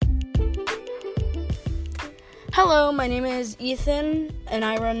Hello, my name is Ethan, and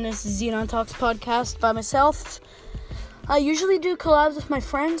I run this Xenon Talks podcast by myself. I usually do collabs with my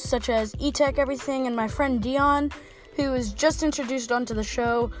friends, such as E-Tech Everything and my friend Dion, who was just introduced onto the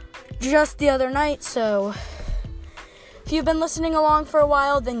show just the other night, so if you've been listening along for a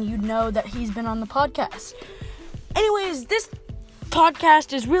while, then you know that he's been on the podcast. Anyways, this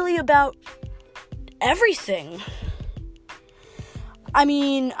podcast is really about everything. I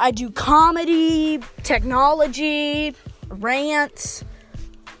mean, I do comedy, technology, rants,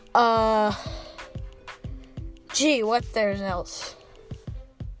 what there's else?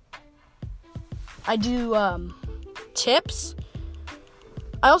 I do, tips.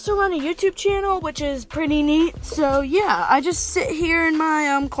 I also run a YouTube channel, which is pretty neat, so yeah, I just sit here in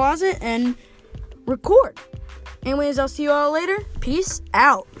my, closet and record. Anyways, I'll see you all later. Peace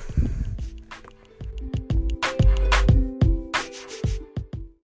out.